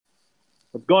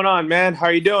What's going on, man? How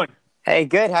are you doing? Hey,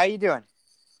 good. How you doing?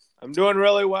 I'm doing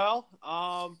really well.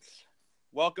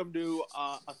 Welcome to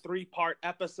a three-part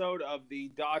episode of the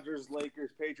Dodgers, Lakers,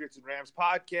 Patriots, and Rams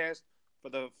podcast.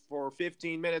 For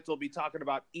 15 minutes, we'll be talking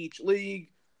about each league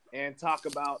and talk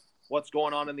about what's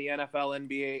going on in the NFL,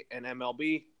 NBA, and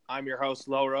MLB. I'm your host,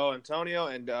 Lauro Antonio,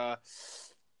 and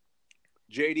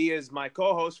JD is my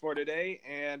co-host for today.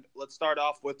 And let's start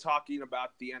off with talking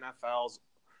about the NFL's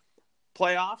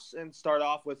playoffs and start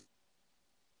off with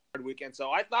weekend.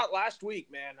 So I thought last week,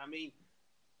 man,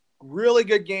 really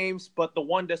good games, but the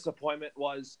one disappointment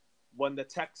was when the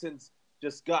Texans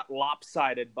just got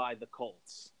lopsided by the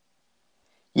Colts.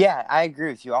 Yeah, I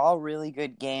agree with you. All really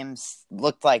good games.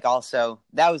 Looked like also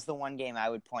that was the one game I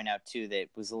would point out too that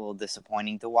was a little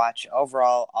disappointing to watch.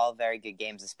 Overall, all very good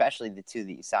games, especially the two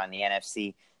that you saw in the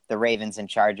NFC, the Ravens and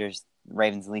Chargers.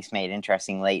 Ravens at least made it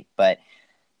interesting late, but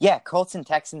yeah, Colts and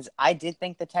Texans. I did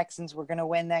think the Texans were going to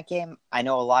win that game. I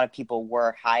know a lot of people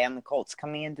were high on the Colts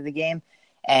coming into the game,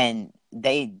 and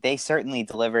they certainly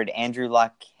delivered. Andrew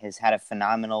Luck has had a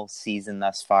phenomenal season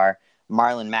thus far.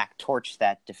 Marlon Mack torched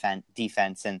that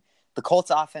defense, and the Colts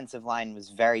offensive line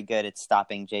was very good at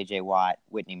stopping J.J. Watt,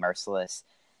 Whitney Mercilus,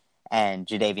 and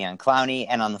Jadeveon Clowney.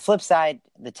 And on the flip side,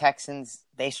 the Texans,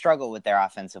 they struggle with their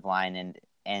offensive line,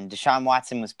 and Deshaun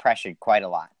Watson was pressured quite a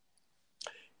lot.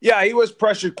 Yeah, he was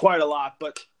pressured quite a lot,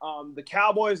 but the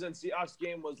Cowboys and Seahawks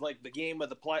game was like the game of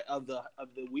the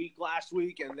week last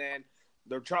week, and then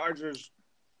the Chargers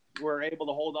were able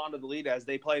to hold on to the lead as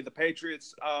they play the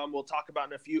Patriots. We'll talk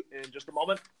about in just a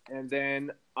moment, and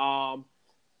then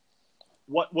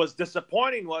what was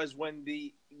disappointing was when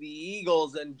the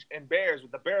Eagles and Bears,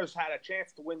 the Bears had a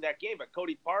chance to win that game, but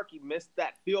Cody Parkey missed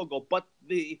that field goal, but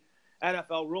the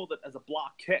NFL ruled it as a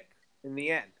block kick in the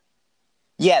end.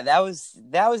 Yeah, that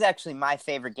was actually my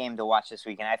favorite game to watch this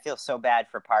weekend. I feel so bad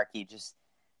for Parkey. Just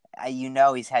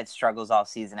he's had struggles all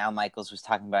season. Al Michaels was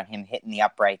talking about him hitting the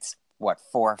uprights 4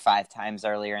 or 5 times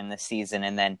earlier in this season,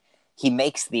 and then he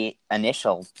makes the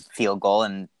initial field goal,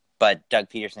 but Doug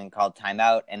Peterson called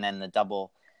timeout, and then the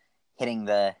double hitting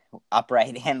the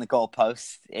upright and the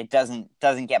goalpost. It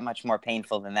doesn't get much more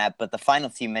painful than that. But the final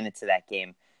few minutes of that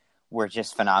game were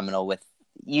just phenomenal.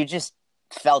 You just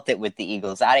felt it with the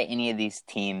Eagles. Out of any of these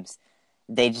teams,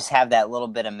 they just have that little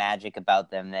bit of magic about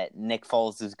them that Nick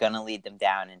Foles is going to lead them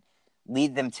down and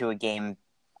lead them to a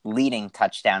game-leading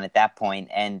touchdown at that point.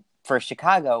 And for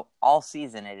Chicago, all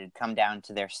season it had come down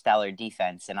to their stellar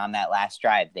defense, and on that last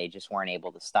drive, they just weren't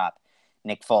able to stop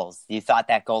Nick Foles. You thought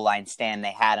that goal line stand,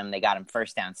 they had him, they got him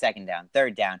first down, second down,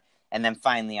 third down, and then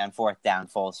finally on fourth down,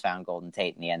 Foles found Golden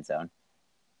Tate in the end zone.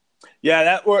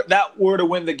 Yeah, that were to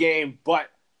win the game, but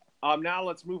now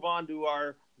let's move on to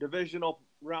our divisional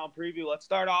round preview. Let's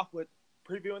start off with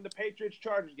previewing the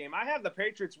Patriots-Chargers game. I have the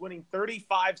Patriots winning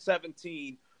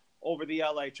 35-17 over the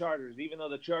LA Chargers. Even though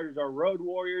the Chargers are road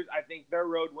warriors, I think their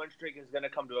road win streak is going to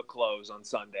come to a close on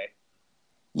Sunday.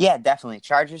 Yeah, definitely.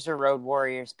 Chargers are road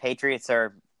warriors. Patriots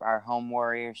are home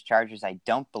warriors. Chargers, I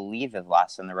don't believe, have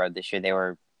lost on the road this year. They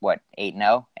were,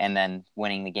 8-0, and then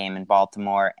winning the game in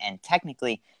Baltimore. And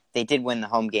technically, they did win the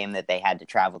home game that they had to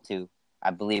travel to, I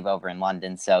believe, over in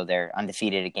London. So they're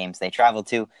undefeated at games they travel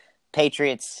to.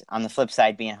 Patriots, on the flip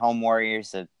side, being home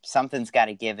warriors, something's got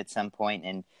to give at some point.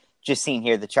 And just seeing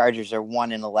here, the Chargers are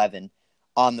 1-11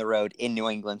 on the road in New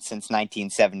England since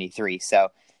 1973. So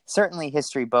certainly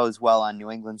history bodes well on New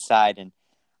England's side. And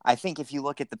I think if you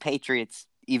look at the Patriots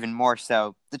even more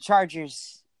so, the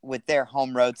Chargers, with their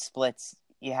home road splits,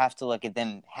 you have to look at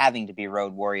them having to be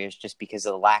road warriors just because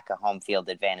of the lack of home field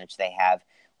advantage they have.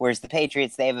 Whereas the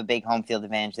Patriots, they have a big home field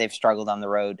advantage. They've struggled on the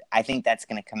road. I think that's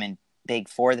going to come in big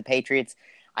for the Patriots.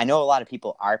 I know a lot of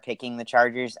people are picking the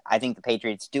Chargers. I think the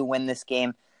Patriots do win this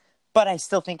game, but I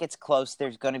still think it's close.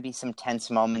 There's going to be some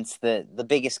tense moments. The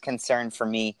biggest concern for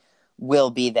me will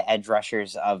be the edge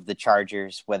rushers of the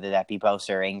Chargers, whether that be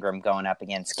Bosa or Ingram going up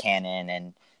against Cannon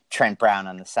and Trent Brown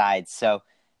on the sides. So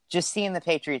just seeing the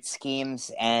Patriots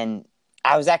schemes, and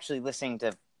I was actually listening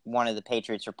to one of the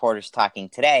Patriots reporters talking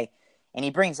today, and he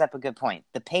brings up a good point.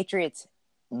 The Patriots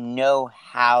know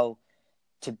how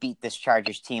to beat this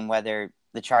Chargers team, whether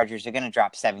the Chargers are going to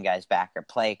drop 7 guys back or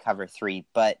play cover 3,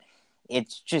 but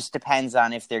it just depends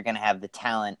on if they're going to have the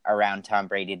talent around Tom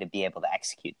Brady to be able to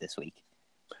execute this week.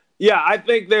 Yeah, I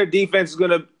think their defense is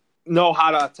going to know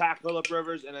how to attack Phillip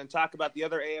Rivers, and then talk about the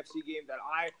other AFC game that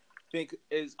I think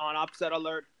is on upset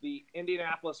alert. The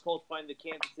Indianapolis Colts playing the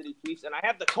Kansas City Chiefs, and I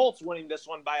have the Colts winning this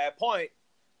one by a point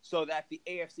so that the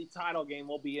AFC title game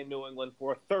will be in New England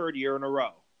for a third year in a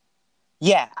row.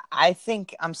 Yeah, I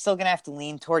think I'm still going to have to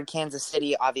lean toward Kansas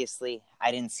City. Obviously,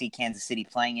 I didn't see Kansas City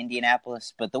playing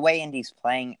Indianapolis, but the way Indy's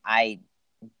playing,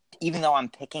 even though I'm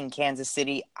picking Kansas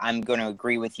City, I'm going to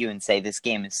agree with you and say this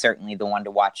game is certainly the one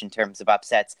to watch in terms of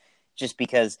upsets, just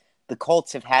because the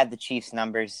Colts have had the Chiefs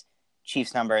number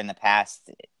in the past.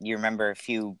 You remember a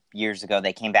few years ago,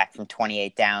 they came back from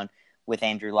 28 down with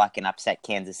Andrew Luck and upset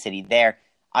Kansas City there.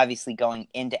 Obviously, going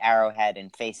into Arrowhead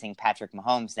and facing Patrick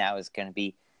Mahomes now is going to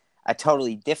be a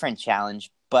totally different challenge,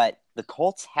 but the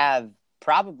Colts have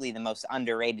probably the most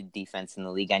underrated defense in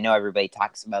the league. I know everybody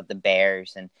talks about the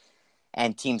Bears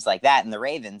and teams like that and the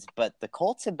Ravens, but the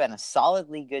Colts have been a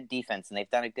solidly good defense, and they've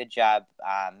done a good job.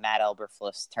 Matt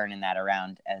Eberflus turning that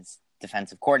around as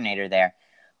defensive coordinator there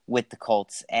with the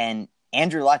Colts. And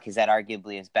Andrew Luck has had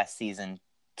arguably his best season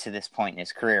to this point in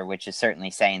his career, which is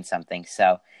certainly saying something.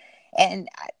 So, and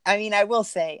I mean, I will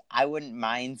say I wouldn't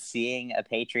mind seeing a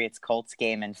Patriots-Colts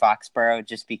game in Foxborough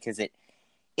just because it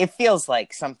feels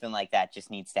like something like that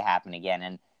just needs to happen again.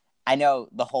 And I know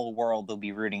the whole world will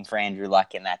be rooting for Andrew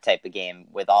Luck in that type of game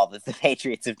with all that the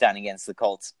Patriots have done against the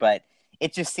Colts, but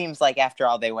it just seems like after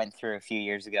all they went through a few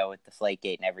years ago with the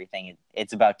Deflategate and everything,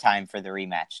 it's about time for the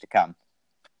rematch to come.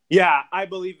 Yeah, I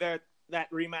believe that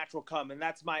rematch will come, and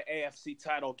that's my AFC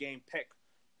title game pick,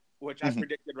 which I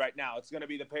predicted right now. It's going to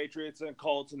be the Patriots and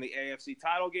Colts in the AFC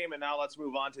title game, and now let's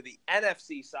move on to the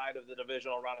NFC side of the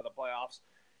divisional round of the playoffs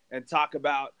and talk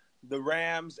about the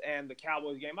Rams and the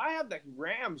Cowboys game. I have the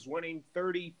Rams winning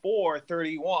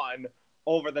 34-31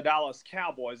 over the Dallas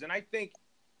Cowboys, and I think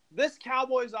this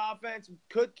Cowboys offense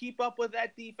could keep up with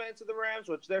that defense of the Rams,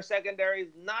 which their secondary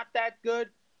is not that good,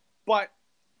 but,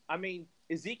 I mean,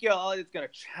 Ezekiel Elliott's going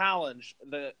to challenge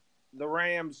the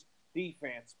Rams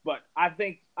defense, but I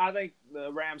think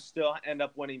the Rams still end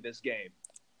up winning this game.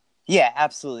 Yeah,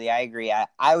 absolutely. I agree.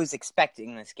 I was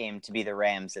expecting this game to be the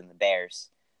Rams and the Bears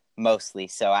mostly.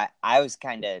 So I was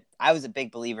a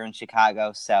big believer in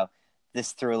Chicago. So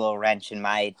this threw a little wrench in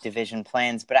my division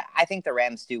plans, but I think the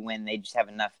Rams do win. They just have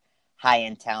enough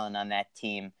high-end talent on that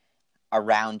team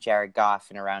around Jared Goff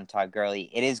and around Todd Gurley.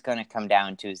 It is going to come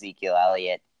down to Ezekiel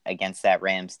Elliott against that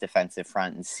Rams defensive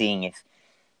front and seeing if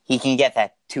he can get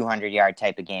that 200-yard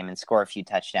type of game and score a few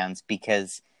touchdowns,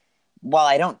 because while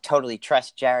I don't totally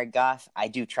trust Jared Goff, I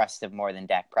do trust him more than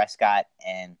Dak Prescott,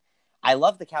 and I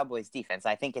love the Cowboys defense.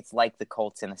 I think it's like the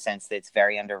Colts in the sense that it's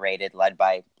very underrated, led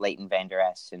by Leighton Vander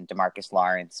Esch and DeMarcus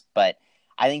Lawrence, but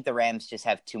I think the Rams just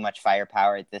have too much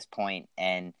firepower at this point,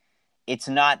 and it's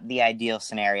not the ideal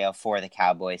scenario for the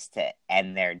Cowboys to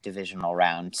end their divisional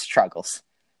round struggles.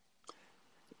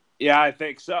 Yeah, I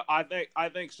think so. I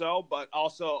think so, but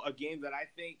also a game that I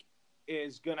think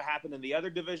is going to happen in the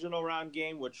other divisional round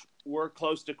game, which we're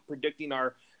close to predicting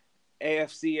our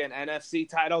AFC and NFC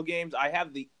title games. I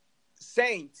have the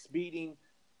Saints beating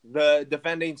the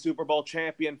defending Super Bowl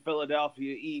champion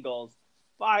Philadelphia Eagles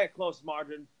by a close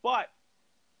margin. But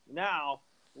now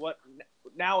with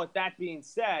that being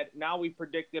said, now we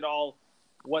predicted all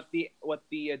what the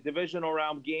divisional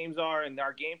round games are and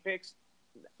our game picks.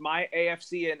 My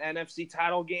AFC and NFC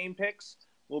title game picks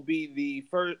will be the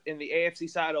first in the AFC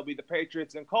side. It'll be the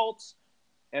Patriots and Colts,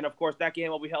 and of course that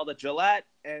game will be held at Gillette,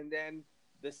 and then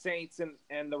the Saints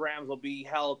and the Rams will be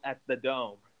held at the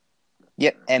Dome.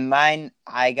 Yep, and mine,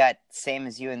 I got same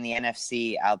as you in the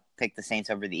NFC. I'll pick the Saints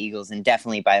over the Eagles, and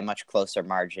definitely by a much closer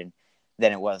margin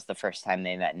than it was the first time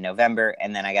they met in November.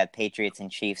 And then I got Patriots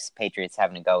and Chiefs. Patriots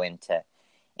having to go into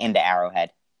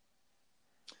Arrowhead.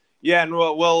 Yeah, and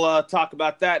we'll talk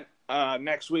about that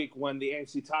next week when the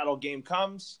AFC title game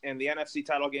comes and the NFC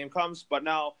title game comes. But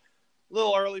now,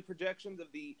 little early projections of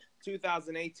the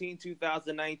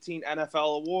 2018-2019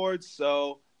 NFL awards.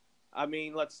 So, I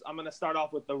mean, I'm going to start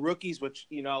off with the rookies, which,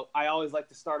 I always like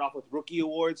to start off with rookie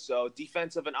awards. So,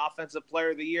 defensive and offensive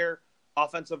player of the year,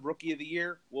 offensive rookie of the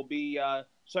year will be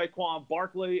Saquon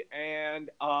Barkley and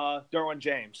Derwin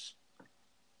James.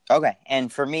 Okay,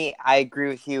 and for me, I agree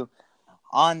with you.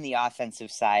 On the offensive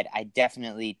side, I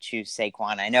definitely choose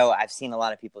Saquon. I know I've seen a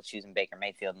lot of people choosing Baker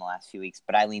Mayfield in the last few weeks,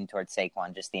 but I lean towards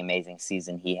Saquon, just the amazing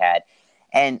season he had.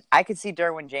 And I could see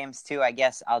Derwin James too. I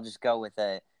guess I'll just go with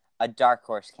a dark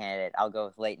horse candidate. I'll go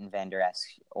with Leighton Vander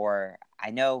Esch. Or I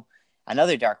know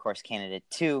another dark horse candidate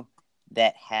too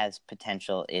that has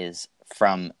potential is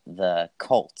from the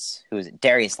Colts, who is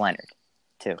Darius Leonard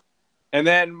too. And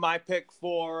then my pick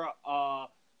for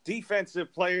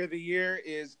defensive player of the year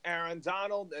is Aaron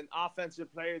Donald, and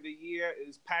offensive player of the year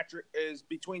is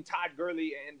between Todd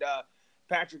Gurley and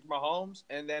Patrick Mahomes.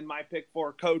 And then my pick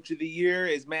for coach of the year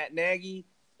is Matt Nagy,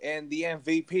 and the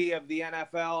MVP of the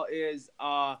NFL is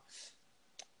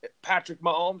Patrick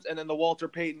Mahomes. And then the Walter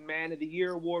Payton Man of the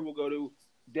Year award will go to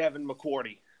Devin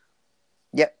McCourty.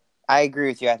 Yep, I agree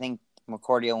with you. I think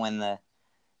McCourty will win the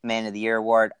Man of the Year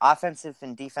award. Offensive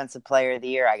and Defensive Player of the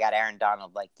Year, I got Aaron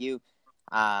Donald like you.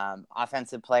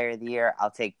 Offensive Player of the Year,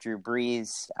 I'll take Drew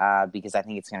Brees because I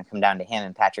think it's going to come down to him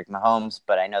and Patrick Mahomes,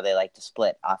 but I know they like to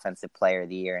split Offensive Player of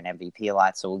the Year and MVP a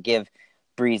lot, so we'll give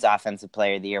Brees Offensive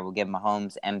Player of the Year, we'll give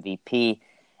Mahomes MVP,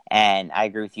 and I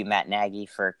agree with you, Matt Nagy,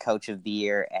 for Coach of the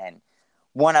Year, and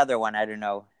one other one, I don't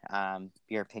know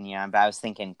your opinion on, but I was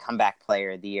thinking Comeback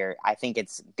Player of the Year. I think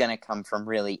it's going to come from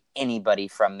really anybody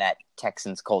from that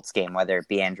Texans-Colts game, whether it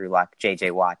be Andrew Luck,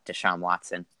 J.J. Watt, Deshaun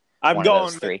Watson, I'm one going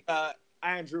of those three. with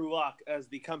Andrew Luck as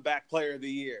the Comeback Player of the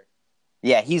Year.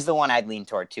 Yeah, he's the one I'd lean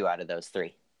toward, too, out of those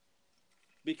three.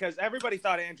 Because everybody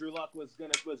thought Andrew Luck was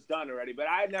done already, but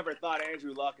I never thought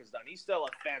Andrew Luck is done. He's still a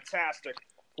fantastic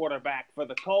quarterback for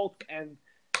the Colts and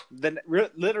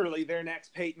literally their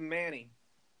next Peyton Manning.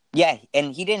 Yeah,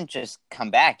 and he didn't just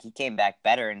come back. He came back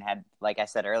better and had, like I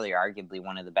said earlier, arguably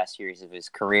one of the best years of his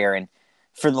career. And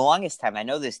for the longest time, I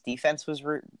know this defense was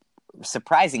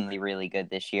surprisingly really good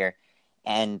this year,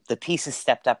 and the pieces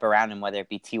stepped up around him, whether it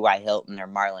be T.Y. Hilton or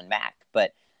Marlon Mack.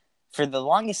 But for the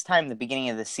longest time, the beginning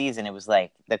of the season, it was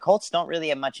like the Colts don't really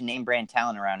have much name-brand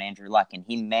talent around Andrew Luck, and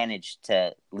he managed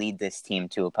to lead this team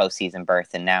to a postseason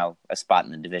berth and now a spot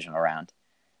in the divisional round.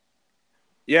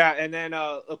 Yeah, and then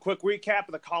a quick recap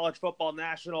of the college football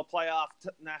national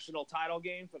title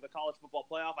game for the college football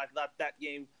playoff. I thought that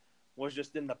game was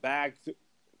just in the bag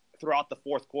throughout the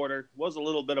fourth quarter. It was a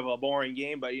little bit of a boring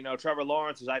game, but, Trevor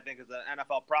Lawrence, I think, is an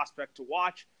NFL prospect to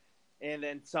watch. And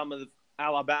then some of the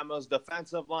Alabama's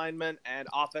defensive linemen and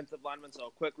offensive linemen. So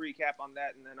a quick recap on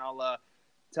that, and then I'll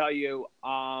tell you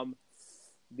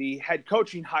the head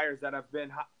coaching hires that have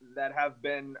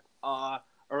been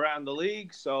around the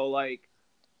league.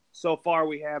 So far,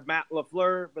 we have Matt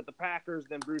LaFleur with the Packers,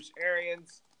 then Bruce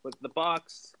Arians with the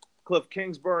Bucks, Cliff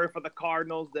Kingsbury for the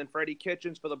Cardinals, then Freddie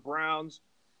Kitchens for the Browns,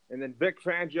 and then Vic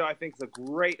Fangio, I think, is a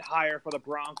great hire for the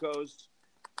Broncos,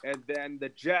 and then the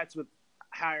Jets with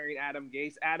hiring Adam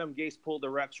Gase. Adam Gase pulled the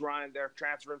Rex Ryan. They're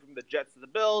transferring from the Jets to the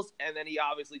Bills, and then he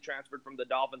obviously transferred from the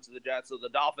Dolphins to the Jets. So the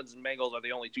Dolphins and Bengals are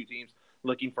the only two teams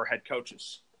looking for head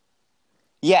coaches.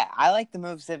 Yeah, I like the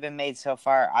moves that have been made so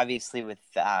far. Obviously, with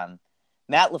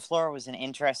Matt LaFleur was an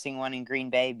interesting one in Green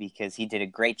Bay because he did a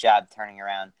great job turning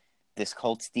around this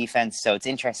Colts defense. So it's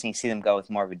interesting to see them go with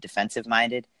more of a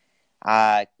defensive-minded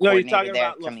No, you're talking there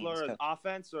about LaFleur's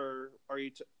offense, or are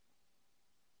you?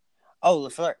 Oh,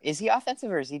 LaFleur. Is he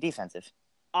offensive or is he defensive?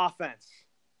 Offense.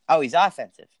 Oh, he's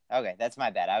offensive. Okay, that's my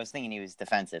bad. I was thinking he was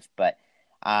defensive, but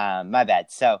my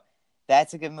bad. So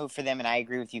that's a good move for them, and I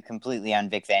agree with you completely on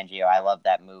Vic Fangio. I love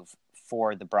that move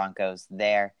for the Broncos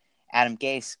there. Adam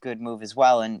Gase, good move as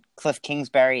well. And Cliff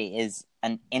Kingsbury is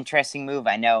an interesting move.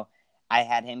 I know I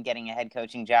had him getting a head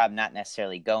coaching job, not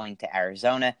necessarily going to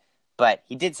Arizona, but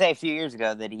he did say a few years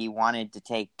ago that he wanted to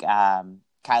take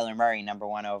Kyler Murray number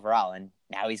 1 overall, and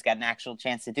now he's got an actual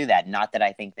chance to do that. Not that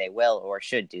I think they will or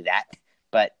should do that,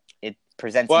 but it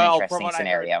presents an interesting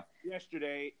scenario. I heard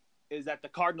yesterday is that the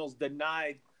Cardinals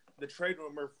denied the trade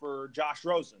rumor for Josh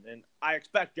Rosen, and I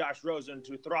expect Josh Rosen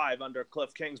to thrive under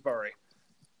Cliff Kingsbury.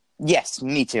 Yes,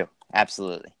 me too.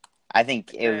 Absolutely. I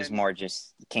think it was more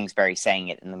just Kingsbury saying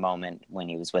it in the moment when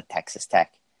he was with Texas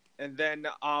Tech. And then,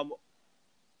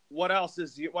 what else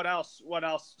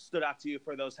stood out to you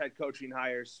for those head coaching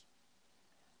hires?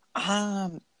 I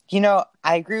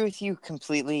agree with you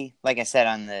completely. Like I said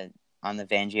on the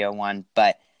Fangio one,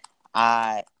 but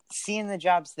seeing the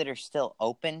jobs that are still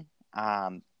open.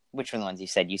 Which were the ones you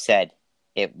said? You said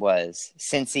it was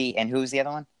Cincy, and who was the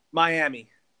other one? Miami.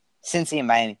 Cincy and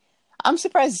Miami. I'm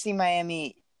surprised to see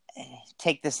Miami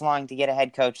take this long to get a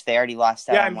head coach. They already lost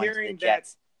out on one to the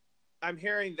Jets. I'm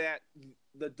hearing that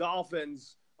the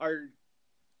Dolphins are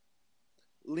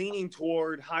leaning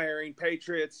toward hiring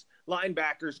Patriots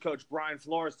linebackers coach Brian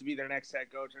Flores to be their next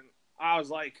head coach. And I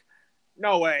was like,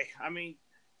 no way. I mean,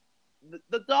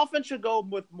 the Dolphins should go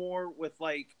with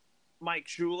like Mike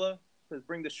Shula to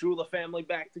bring the Shula family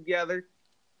back together,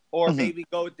 or maybe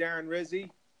go with Darren Rizzi.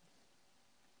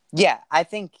 Yeah, I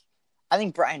think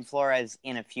Brian Flores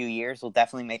in a few years will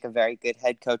definitely make a very good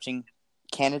head coaching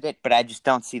candidate, but I just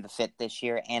don't see the fit this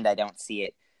year, and I don't see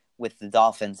it with the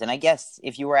Dolphins. And I guess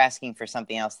if you were asking for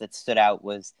something else that stood out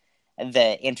was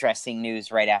the interesting news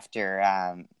right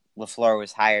after LaFleur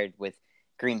was hired with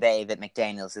Green Bay that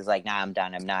McDaniels is like, nah, I'm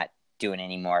done. I'm not doing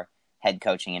any more head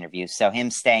coaching interviews. So him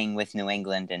staying with New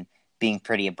England and being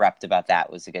pretty abrupt about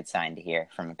that was a good sign to hear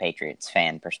from a Patriots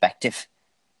fan perspective.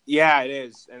 Yeah, it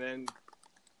is. And then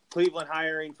Cleveland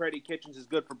hiring Freddie Kitchens is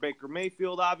good for Baker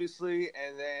Mayfield, obviously,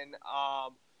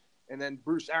 and then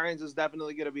Bruce Arians is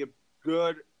definitely going to be a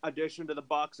good addition to the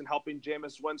Bucs and helping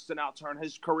Jameis Winston out turn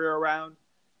his career around.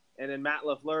 And then Matt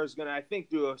LaFleur is going to, I think,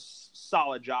 do a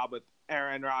solid job with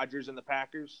Aaron Rodgers and the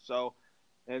Packers. So,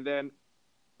 and then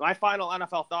my final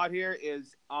NFL thought here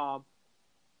is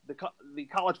the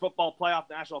college football playoff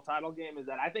national title game is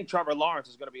that I think Trevor Lawrence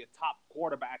is going to be a top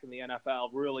quarterback in the NFL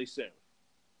really soon.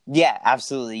 Yeah,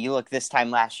 absolutely. You look this time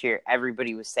last year,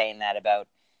 everybody was saying that about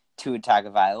Tua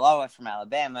Tagovailoa from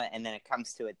Alabama, and then it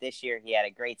comes to it this year. He had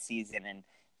a great season, and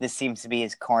this seems to be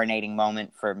his coronating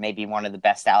moment for maybe one of the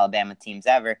best Alabama teams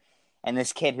ever. And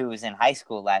this kid who was in high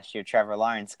school last year, Trevor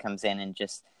Lawrence, comes in and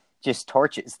just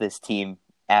torches this team,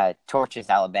 torches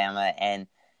Alabama. And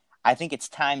I think it's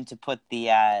time to put the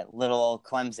little old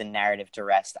Clemson narrative to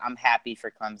rest. I'm happy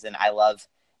for Clemson. I love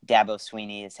Dabo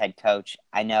Swinney as head coach.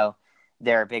 I know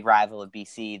they're a big rival of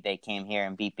BC. They came here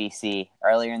and beat BC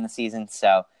earlier in the season.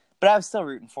 But I was still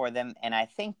rooting for them. And I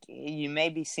think you may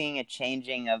be seeing a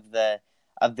changing of the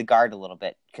guard a little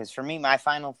bit. Because for me, my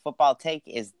final football take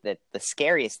is that the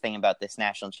scariest thing about this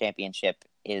national championship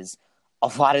is a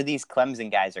lot of these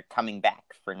Clemson guys are coming back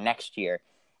for next year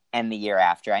and the year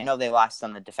after. I know they lost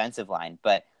on the defensive line,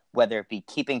 but whether it be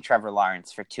keeping Trevor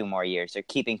Lawrence for 2 more years or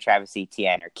keeping Travis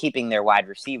Etienne or keeping their wide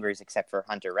receivers except for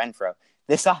Hunter Renfrow,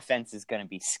 this offense is going to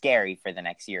be scary for the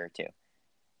next year or two.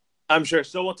 I'm sure.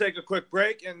 So we'll take a quick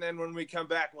break, and then when we come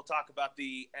back, we'll talk about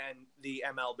the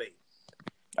MLB.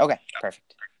 Okay,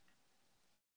 perfect.